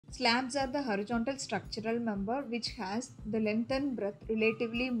Slabs are the horizontal structural member which has the length and breadth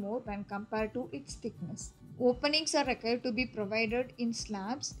relatively more when compared to its thickness. Openings are required to be provided in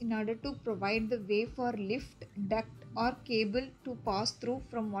slabs in order to provide the way for lift, duct or cable to pass through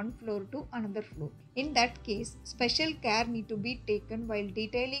from one floor to another floor. In that case, special care need to be taken while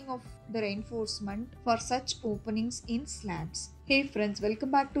detailing of the reinforcement for such openings in slabs. Hey friends,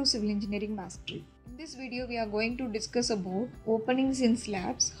 welcome back to Civil Engineering Mastery. In this video, we are going to discuss about openings in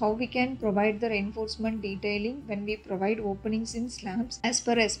slabs, how we can provide the reinforcement detailing when we provide openings in slabs. As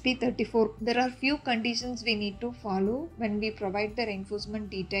per SP 34, there are few conditions we need to follow when we provide the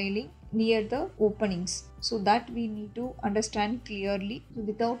reinforcement detailing near the openings, so that we need to understand clearly. So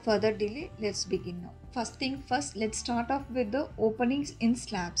without further delay, let's begin now. First thing first, let's start off with the openings in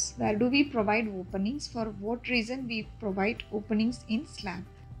slabs. Where do we provide openings? For what reason we provide openings in slab?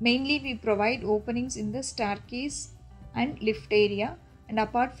 Mainly we provide openings in the staircase and lift area, and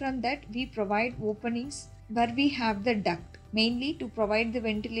apart from that we provide openings where we have the duct. Mainly to provide the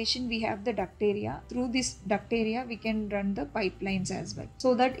ventilation we have the duct area. Through this duct area we can run the pipelines as well,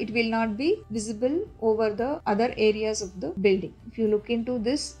 so that it will not be visible over the other areas of the building. If you look into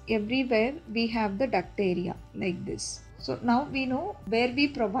this, everywhere we have the duct area like this. So now we know where we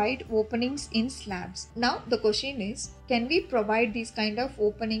provide openings in slabs. Now the question is, can we provide these kind of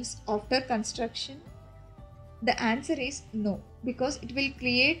openings after construction? The answer is no, because it will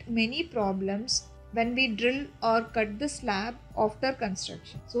create many problems when we drill or cut the slab after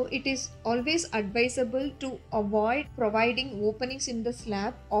construction. So it is always advisable to avoid providing openings in the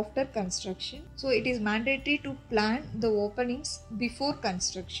slab after construction. So it is mandatory to plan the openings before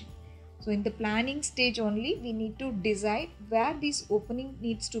construction. So in the planning stage only, we need to decide where this opening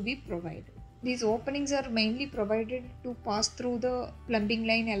needs to be provided. These openings are mainly provided to pass through the plumbing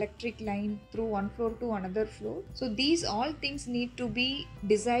line, electric line, through one floor to another floor. So these all things need to be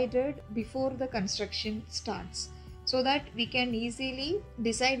decided before the construction starts, so that we can easily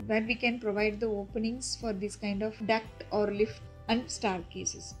decide where we can provide the openings for this kind of duct or lift and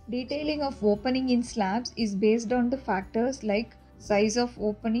staircases. Detailing of opening in slabs is based on the factors like size of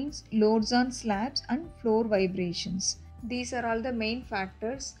openings, loads on slabs and floor vibrations. These are all the main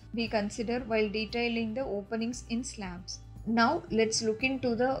factors we consider while detailing the openings in slabs. Now let's look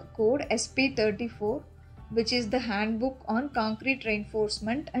into the code SP 34, which is the handbook on concrete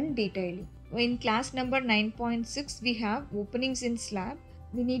reinforcement and detailing. In class number 9.6 we have openings in slab.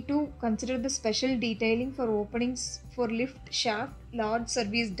 We need to consider the special detailing for openings for lift, shaft, large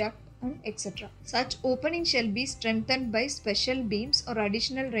service duct and etc. Such openings shall be strengthened by special beams or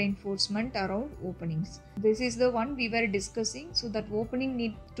additional reinforcement around openings. This is the one we were discussing. So that opening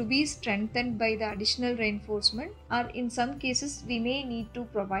need to be strengthened by the additional reinforcement, or in some cases we may need to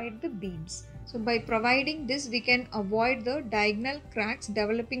provide the beams. So by providing this, we can avoid the diagonal cracks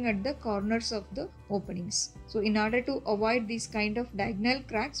developing at the corners of the openings. So in order to avoid these kind of diagonal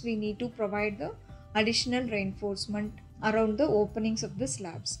cracks, we need to provide the additional reinforcement around the openings of the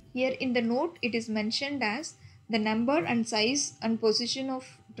slabs. Here in the note it is mentioned as the number and size and position of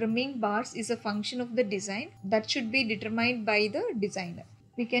trimming bars is a function of the design that should be determined by the designer.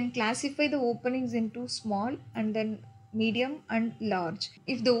 We can classify the openings into small and then medium and large.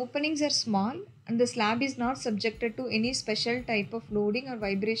 If the openings are small and the slab is not subjected to any special type of loading or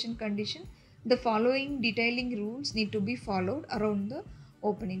vibration condition, the following detailing rules need to be followed around the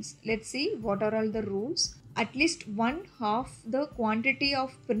openings. Let's see what are all the rules. At least one half the quantity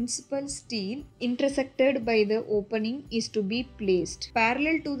of principal steel intersected by the opening is to be placed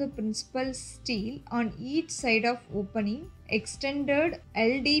parallel to the principal steel on each side of opening, extended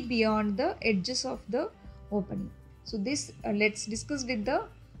LD beyond the edges of the opening. So this let's discuss with the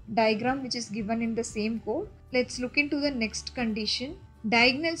diagram which is given in the same code. Let's look into the next condition.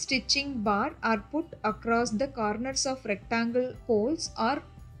 Diagonal stitching bar are put across the corners of rectangle holes or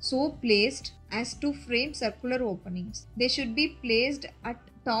so placed as to frame circular openings. They should be placed at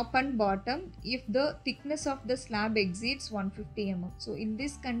top and bottom if the thickness of the slab exceeds 150 mm. So in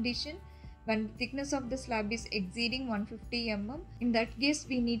this condition, when the thickness of the slab is exceeding 150 mm, in that case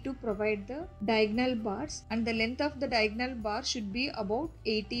we need to provide the diagonal bars, and the length of the diagonal bar should be about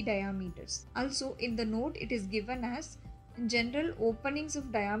 80 diameters. Also in the note it is given as, in general, openings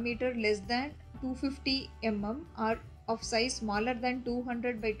of diameter less than 250 mm or of size smaller than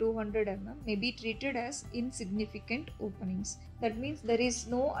 200 by 200 mm may be treated as insignificant openings. That means there is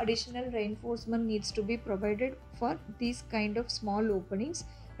no additional reinforcement needs to be provided for these kind of small openings.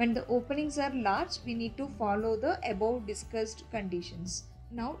 When the openings are large, we need to follow the above discussed conditions.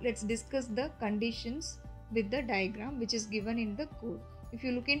 Now let's discuss the conditions with the diagram which is given in the code. If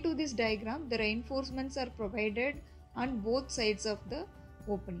you look into this diagram, the reinforcements are provided on both sides of the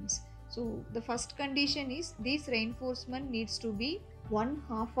openings. So the first condition is this reinforcement needs to be one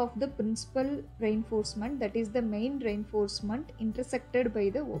half of the principal reinforcement, that is the main reinforcement, intersected by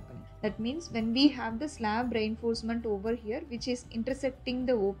the opening. That means when we have the slab reinforcement over here which is intersecting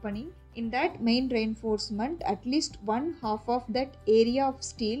the opening, in that main reinforcement at least one half of that area of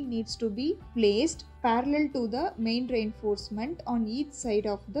steel needs to be placed parallel to the main reinforcement on each side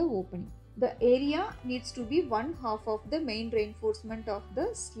of the opening. The area needs to be one half of the main reinforcement of the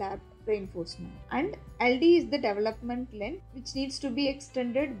slab reinforcement, and LD is the development length which needs to be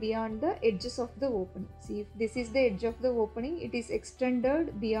extended beyond the edges of the opening. See, if this is the edge of the opening, it is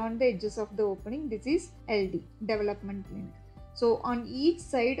extended beyond the edges of the opening. This is LD, development length. So on each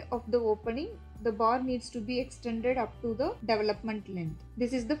side of the opening, the bar needs to be extended up to the development length.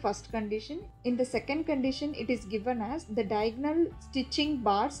 This is the first condition. In the second condition, it is given as the diagonal stitching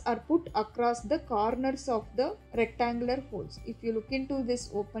bars are put across the corners of the rectangular holes. If you look into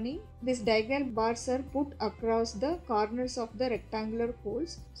this opening, these diagonal bars are put across the corners of the rectangular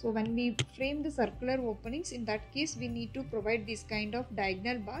holes. So when we frame the circular openings, in that case we need to provide this kind of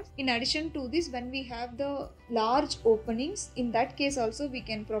diagonal bars. In addition to this, when we have the large openings, in that case also we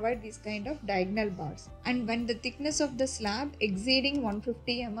can provide this kind of diagonal bars. And when the thickness of the slab exceeding 150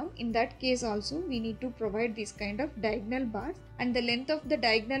 mm, in that case also we need to provide this kind of diagonal bars, and the length of the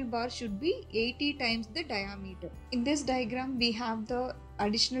diagonal bar should be 80 times the diameter. In this diagram we have the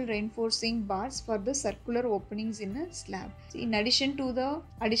additional reinforcing bars for the circular openings in a slab. In addition to the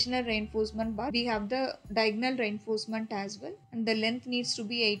additional reinforcement bar, we have the diagonal reinforcement as well, and the length needs to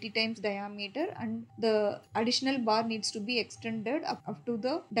be 80 times diameter, and the additional bar needs to be extended up to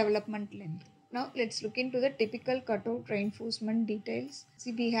the development length. Now let's look into the typical cutout reinforcement details.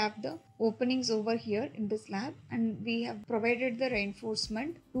 See, we have the openings over here in the slab, and we have provided the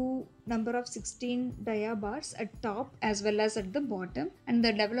reinforcement to number of 16 dia bars at top as well as at the bottom, and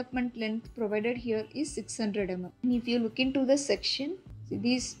the development length provided here is 600 mm. And if you look into the section,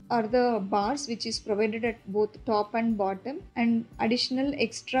 these are the bars which is provided at both top and bottom, and additional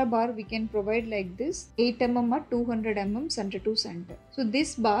extra bar we can provide like this 8 mm or 200 mm center to center. So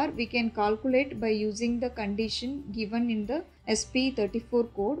this bar we can calculate by using the condition given in the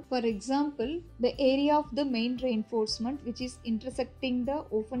SP34 code. For example, the area of the main reinforcement which is intersecting the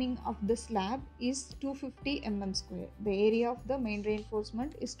opening of the slab is 250 mm square. The area of the main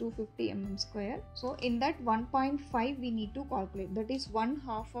reinforcement is 250 mm square. So in that 1.5 we need to calculate, that is one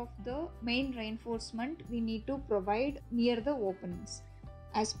half of the main reinforcement we need to provide near the openings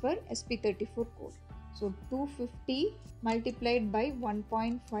as per SP34 code. So 250 multiplied by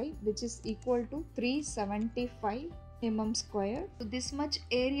 1.5, which is equal to 375 mm square. So this much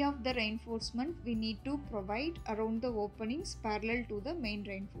area of the reinforcement we need to provide around the openings parallel to the main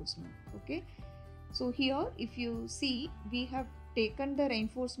reinforcement. Okay, so here if you see, we have taken the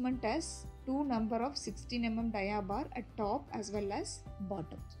reinforcement as two number of 16 mm dia bar at top as well as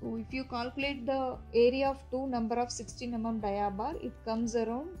bottom. So if you calculate the area of two number of 16 mm dia bar, it comes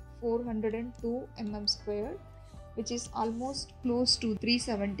around 402 mm square, which is almost close to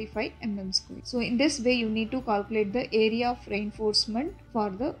 375 mm square. So in this way you need to calculate the area of reinforcement for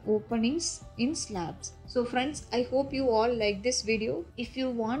the openings in slabs. So friends, I hope you all like this video. If you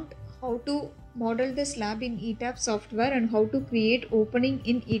want how to model the slab in ETAP software and how to create opening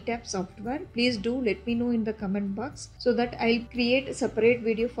in ETAP software, please do let me know in the comment box so that I'll create a separate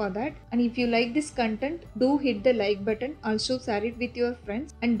video for that. And if you like this content, do hit the like button, also share it with your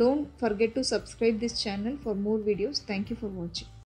friends, and don't forget to subscribe this channel for more videos. Thank you for watching.